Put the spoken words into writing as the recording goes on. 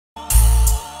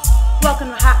Welcome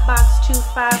to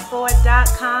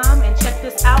HOTBOX254.com and check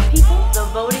this out, people. The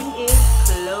voting is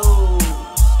closed.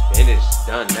 And it's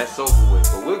done. That's over with.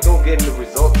 But we're going to get into the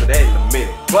results of that in a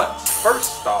minute. But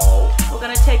first off, we're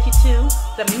going to take you to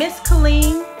the Miss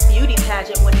K.A.S.H beauty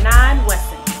pageant with 9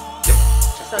 Wesson. Yep.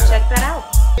 So check that out.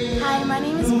 Hi, my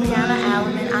name is Brianna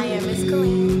Allen and I am Miss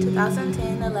K.A.S.H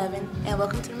 2010-11 and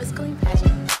welcome to the Miss K.A.S.H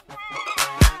pageant.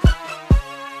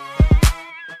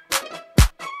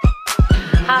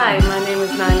 Hi, my name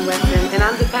is 9 Wesson and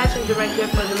I'm the pageant director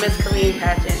for the Miss K.A.S.H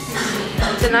pageant.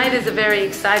 Tonight is a very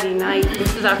exciting night.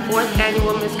 This is our 4th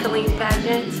annual Miss K.A.S.H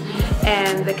pageant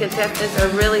and the contestants are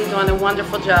really doing a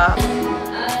wonderful job.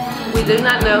 We do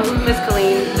not know who Miss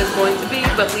K.A.S.H is going to be,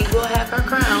 but we will have her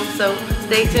crowned, so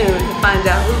stay tuned to find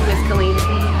out who Miss K.A.S.H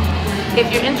is. If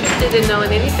you're interested in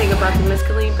knowing anything about the Miss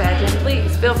K.A.S.H pageant,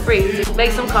 please feel free to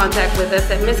make some contact with us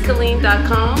at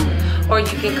misskalean.com, or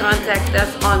you can contact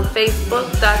us on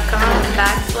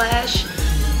facebook.com/K.A.S.H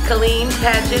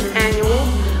Pageant Annual,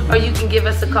 or you can give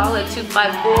us a call at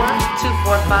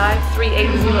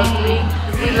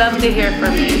 254-245-3803. We love to hear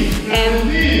from you and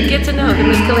get to know the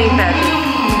Miss K.A.S.H pageant.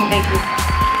 Thank you.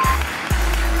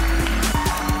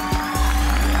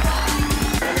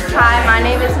 Hi, my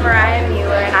name is Mariah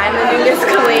Mueller and I'm the new Miss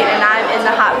K.A.S.H and I'm in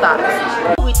the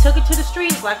HOTBOX. We took it to the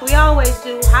streets like we always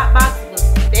do. HOTBOX was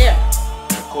there.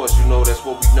 of course, you know that's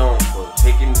what we're known for.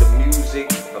 Taking the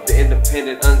music of the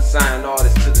independent, unsigned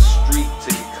artists to the street,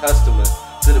 to your customers,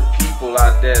 to the people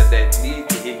out there that need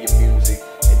to hear your music.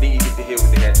 And then you get to hear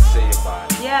what they had to say about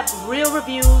it. Yep, real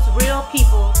reviews, real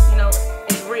people, you know,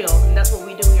 it's real. And that's what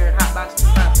we do here at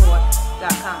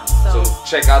HOTBOX254.com. So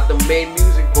check out the main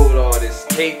music board artists,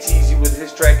 K.A.S.H with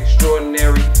his track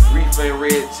Extraordinary, Reefer and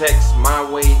Red Text, My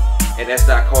Way, and that's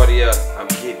Doc Cartier, I'm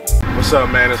Kidding. What's up,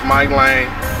 man? It's Mike Lane,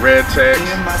 Red Text,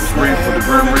 it's Reefer the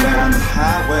Grim Reaper. Down the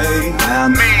highway,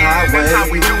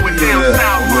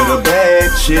 yeah, with a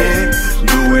bad chick,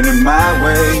 doing it my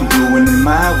way,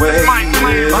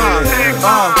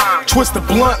 yeah. Twist the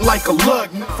blunt like a lug.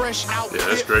 Fresh out. Yeah,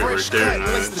 that's great right there, man.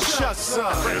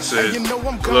 Like I said,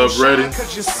 club ready.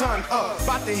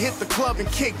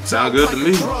 Sound good to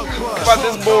me. About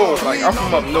this boy, like I'm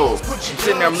from up north. I'm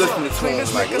sitting there, I'm listening to him,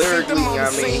 like lyrically, you know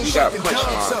what I mean? You got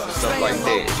punchlines and stuff like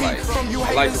that. Like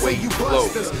I like the way you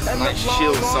flow. Nice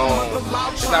chill song.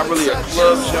 It's not really a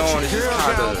club song, it's just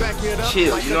kinda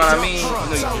chill, you know what I mean? You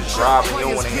know, you just driving, you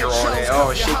don't wanna hear all that,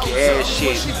 oh shake your ass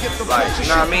shit. Like, you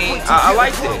know what I mean? I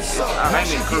like that. I ain't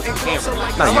even cursing camera.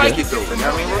 I like it though. You know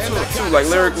what I mean? Real too. Like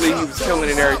lyrically, he was killing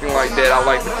and everything like that. I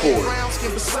like the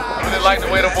chorus. I really like the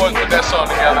way the boys put that song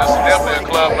together. It's definitely a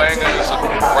club banger. It's a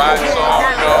riding song,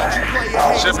 you know.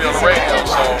 Should be on the radio.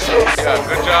 So, yeah,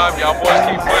 good job. Y'all boys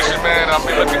keep pushing, man. I'll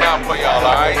be looking out for y'all,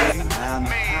 alright?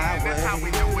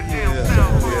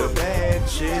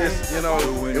 You know,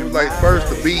 it was like first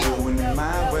the beat,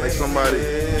 like somebody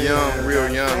young, real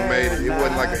young made it. It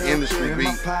wasn't like an industry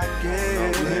beat.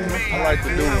 I like to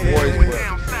do the voice, but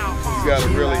you gotta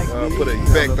really put an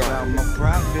effect on it.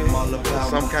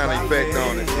 Some kind of effect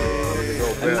on it.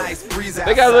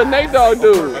 They got a little Nate Dogg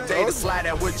dude.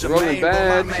 Rolling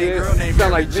bad shit.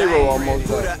 Sound like Zero almost.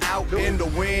 So,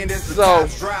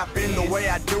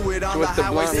 twist the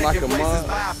blunt like a mug.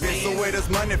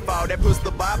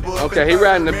 Okay, he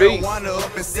riding the beat.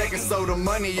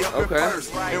 Okay.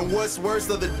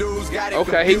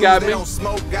 Okay, he got me.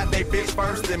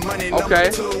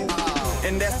 Okay.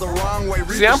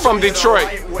 See, I'm from Detroit.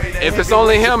 If it's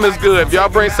only him, it's good. If y'all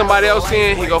bring somebody else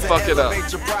in, he gon' fuck it up.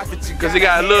 Cause he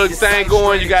got a little thing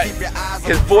going, you got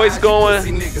his voice going,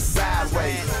 and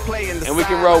we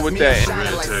can roll with that.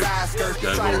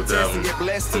 Gotta go with that one. I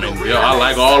mean, yeah, I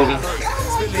like all of them.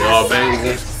 They all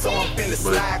banging,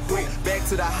 but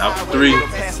out the 3,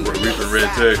 with Reefer and Red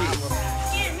Text,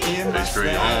 they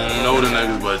straight. I don't know the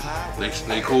niggas, but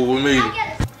they cool with me.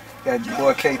 Got your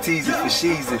boy KT's for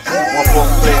Sheezy. 1-4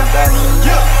 players down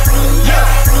here.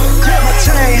 My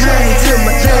chain hang till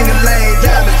my ding-a-lang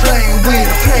down the drain with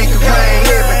a paper rain.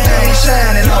 Everything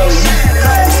shining on me.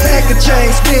 Stack of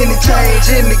change, spinning change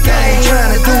in the game,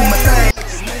 trying to do my thing.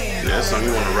 Yeah, that's something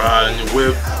you want to ride in your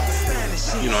whip.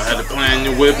 You know, had to plan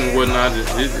your whip and whatnot.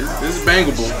 It's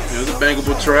bangable. You know, it's a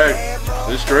bangable track.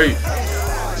 It's straight.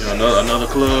 You know, another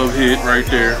club hit right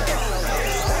there.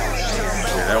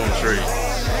 Yeah, that one's straight.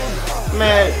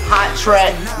 Man, hot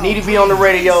track, need to be on the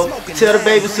radio. Tell the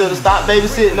babysitter, stop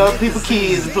babysitting other people's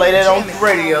kids and play that on the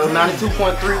radio.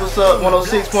 92.3, what's up?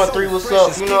 106.3, what's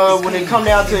up? You know, when it come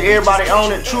down to everybody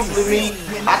on it, truthfully me,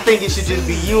 I think it should just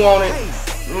be you on it.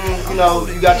 you know,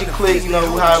 you got your click, you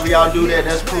know, however y'all do that,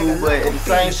 that's cool. But at the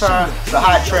same time, it's a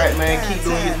hot track, man. Keep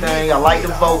doing your thing. I like the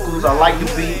vocals, I like the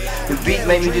beat. The beat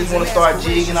made me just want to start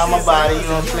jigging on my body, you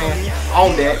know what I'm saying?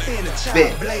 On that,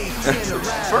 bet.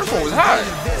 First one was hot.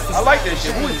 I like that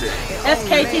shit. Who is it?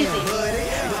 SKTZ.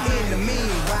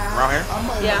 Around here?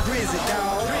 Yeah.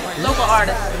 Local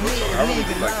artist. I really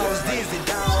do like that.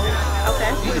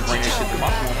 Okay. You can bring that shit to my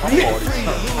party.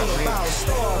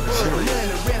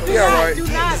 Yeah, alright.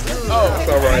 Oh, that's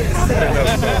alright.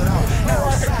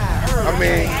 I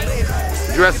mean,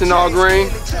 Dressing all green,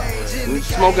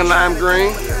 smoking lime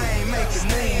green,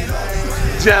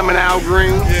 jamming out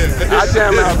green. I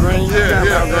jam out green, you jam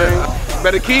out green.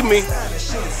 Better keep me,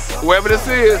 whoever this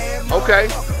is, okay.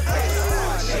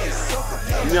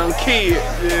 Young kid.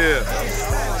 yeah.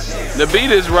 The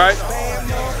beat is right.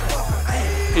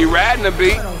 He riding the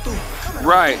beat.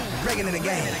 Right.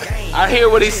 I hear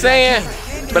what he's saying,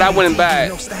 but I wouldn't buy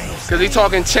it. Cause he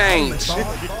talking change.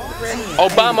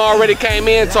 Obama already came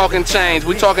in talking change.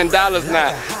 We talking dollars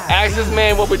now. Ask this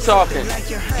man what we talking.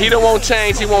 He don't want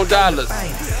change, he want dollars.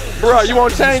 Bro, you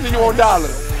want change or you want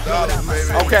dollars?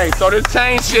 Okay, so this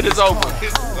change shit is over.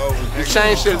 The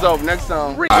change shit is over. Next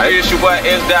song. It's your boy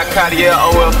H.Cartier,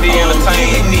 OFD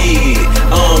Entertainment.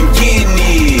 Getting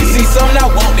it. See something I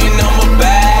want, then I'ma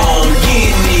buy.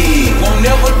 Getting it. Won't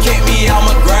never get me out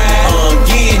my grind.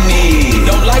 Getting it.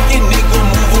 Don't like it, nigga,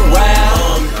 move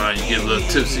around. You get a little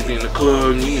tipsy in the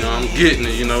club, you know, I'm getting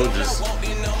it, you know, just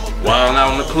wilding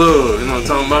out in the club, you know what I'm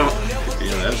talking about? You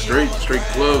know, that's straight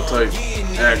club type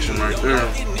action right there.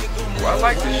 Well, I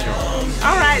like this shit.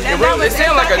 Alright, It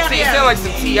sound like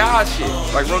some T.I. shit.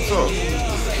 Like real talk.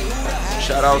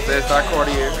 Shout out to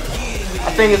H.Cartier. I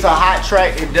think it's a hot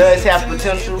track. It does have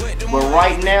potential, but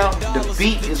right now the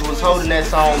beat is what's holding that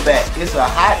song back. It's a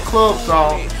hot club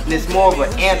song, and it's more of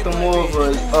an anthem, more of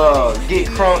a get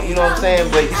crunk. You know what I'm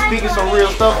saying? But he's speaking some real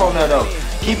stuff on that though.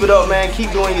 Keep it up, man.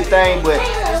 Keep doing your thing, but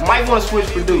might want to switch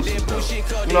producers though.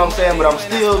 You know what I'm saying? But I'm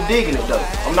still digging it though.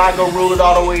 I'm not gonna rule it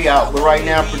all the way out, but right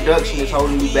now production is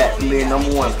holding me back from being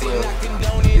 #1 player.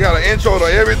 You got an intro to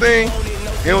everything.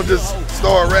 You don't just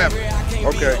start rapping.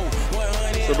 Okay.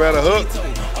 It's about a hook.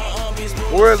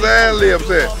 Where's the ad-libs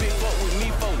at?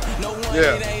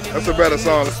 Yeah, that's a better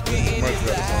song. Much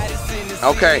better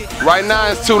song. Okay, right now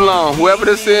it's too long. Whoever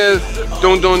this is,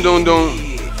 doom.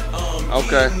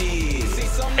 Okay.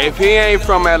 If he ain't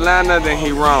from Atlanta, then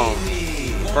he wrong.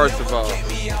 First of all.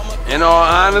 In all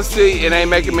honesty, it ain't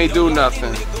making me do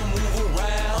nothing.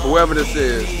 Whoever this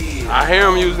is. I hear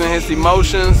him using his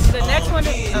emotions, The next one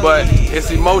is, but his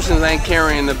emotions ain't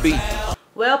carrying the beat.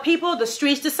 well, people, the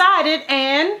streets decided,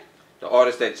 and The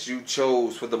artist that you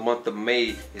chose for the month of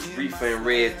May is Reefer and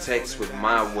Red Text with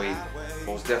My Way.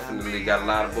 Most definitely got a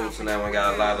lot of votes on that one,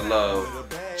 got a lot of love.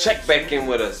 Check back in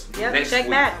with us next check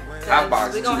week. back,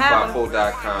 'cause we gonna have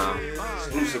HOTBOX254.com.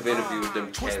 Exclusive interview with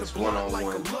them cats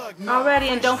one-on-one.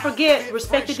 alrighty, and don't forget,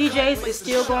 Respect the DJs is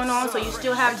still going on, so you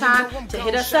still have time to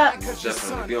hit us up. Most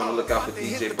definitely be on the lookout for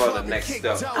DJ Butter next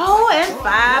up. Oh, and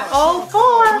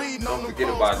 504. Don't forget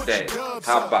about that.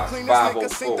 HOTBOX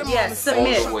 504. Yes,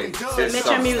 submit. On the way. Submit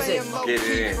your music. Get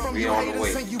it in. We on the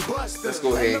way. Let's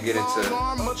go ahead and get into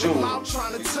June.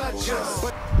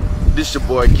 This your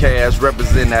boy K.A.S.H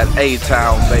representing that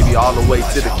A-Town, baby, all the way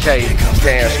to the K.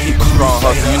 K.A.S.H, keep a strong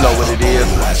hustle, you know what it is.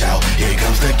 Watch out, here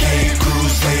comes the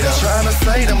K-Crusader. Trying to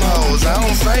say them hoes, I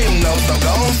don't say them no, so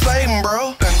don't say them,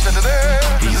 bro.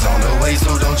 He's on the way,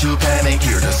 so don't you panic.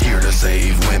 Here to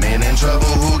save women in trouble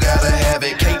who gotta have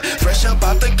it. Kate, fresh up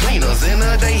out the cleaners. In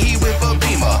the day he whip a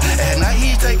Beamer. At night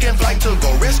he's taking flight to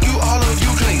go rescue all of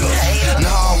you cleaners.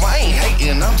 No, I ain't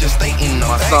hating, I'm just stating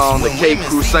My song, The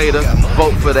K-Crusader,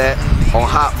 vote for that on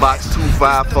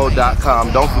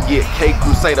HOTBOX254.com. Don't forget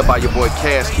K-Crusader by your boy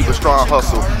K.A.S.H. Keep a strong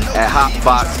hustle at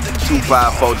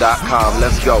HOTBOX254.com.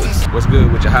 Let's go. What's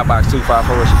good with your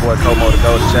HOTBOX254? It's your boy Como, the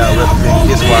Golden Child, representing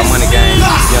His Squad Money Gang.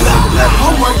 Young niggas happy.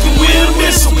 I'm working with a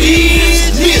missile,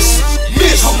 miss.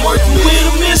 I'm working with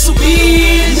a missile,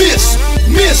 miss.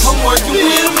 I'm working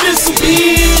with a missile,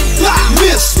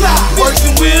 miss.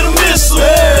 Working with a missile,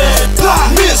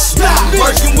 miss.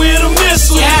 Working with a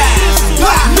missile,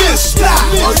 miss.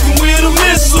 Working with a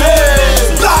missile,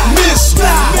 miss.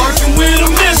 Working with a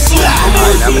missile.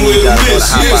 Alright, now we need y'all to go to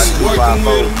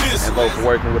HOTBOX254 and vote for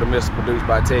Working with a Missile, produced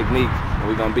by Technique. And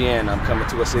we're gonna be in. I'm coming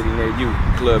to a city near you,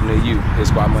 club near you. His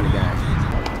Squad Money Gang.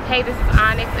 Hey, this is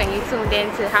Onyx, and you tuned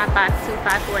in to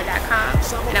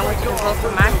HOTBOX254.com, and I want you to vote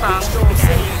for my song, Sugar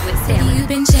Daddy, with Taylor. You've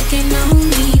been checking on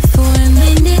me for a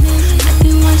minute. I've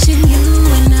been watching you,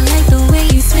 and I like the way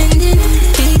you spend it.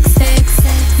 Big sex,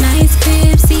 nice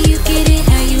crib, see you get it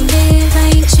how you live.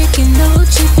 I ain't tricking, no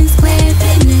trick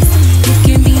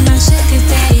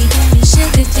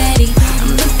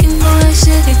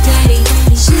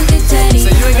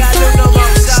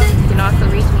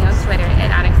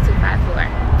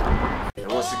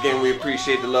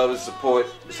appreciate the love and support.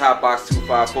 It's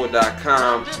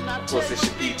HOTBOX254.com. Of course, it's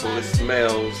your people. It's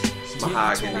Smells. It's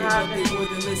Mahogany.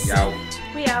 We out.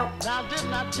 We out.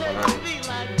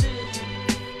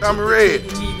 I'm Red.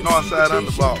 Northside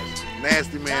Underboss.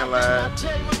 Nasty Man Live.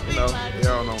 You know,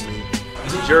 y'all know me.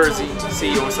 Jersey,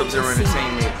 CEO of Sub-Zero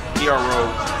Entertainment, PRO,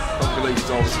 Uncle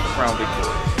Ladies Office, the Crown Big Boy.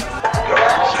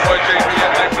 Boy JP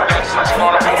and Nick Productions,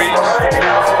 Carnival Beach. You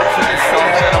know what I'm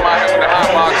saying? I'm out here with the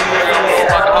Hotbox. You don't know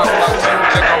about the Hotbox.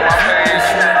 Check out my page.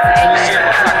 You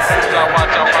see my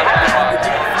watch out.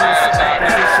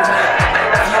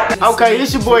 Okay,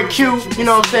 it's your boy Q. You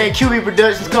know what I'm saying? QB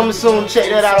Productions coming soon. Check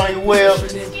that out on your web.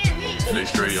 They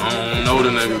straight. I don't know the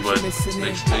niggas, but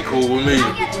they cool with me.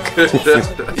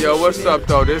 Yo, what's up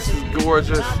though? This is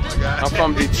gorgeous. I'm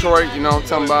from Detroit, you know what I'm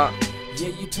talking about? Yeah,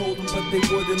 you told them, but they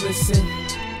wouldn't listen.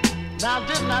 Now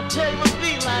didn't I tell you it would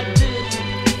be like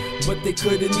this? But they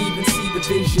couldn't even see the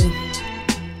vision.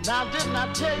 Now didn't I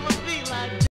tell you it would be like this?